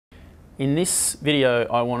In this video,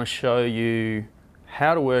 I want to show you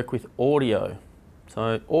how to work with audio.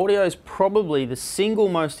 So audio is probably the single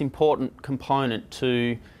most important component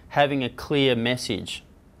to having a clear message.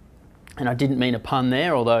 And I didn't mean a pun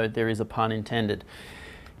there, although there is a pun intended.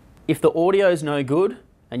 If the audio is no good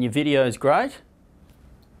and your video is great,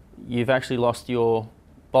 you've actually lost your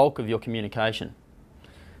bulk of your communication.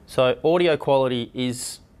 So audio quality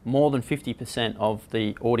is more than 50% of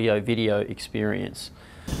the audio-video experience.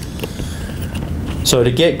 So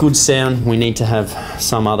to get good sound, we need to have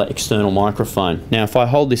some other external microphone. Now, if I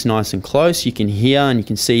hold this nice and close, you can hear and you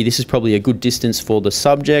can see this is probably a good distance for the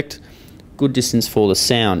subject, good distance for the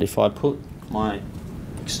sound. If I put my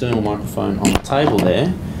external microphone on the table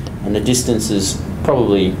there, and the distance is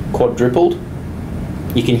probably quadrupled,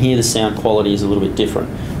 you can hear the sound quality is a little bit different.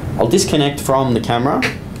 I'll disconnect from the camera,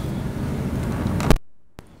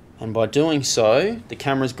 and by doing so, the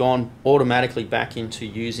camera's gone automatically back into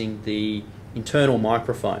using the internal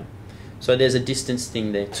microphone. So there's a distance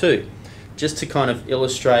thing there too. Just to kind of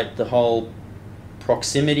illustrate the whole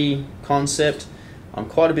proximity concept, I'm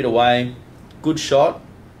quite a bit away, good shot,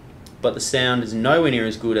 but the sound is nowhere near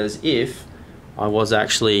as good as if I was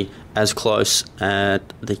actually as close at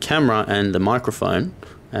the camera and the microphone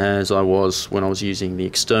as I was when I was using the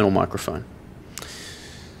external microphone.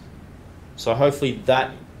 So hopefully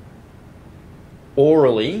that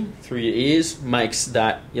orally through your ears makes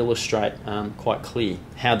that illustrate quite clear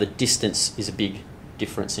how the distance is a big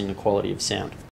difference in the quality of sound.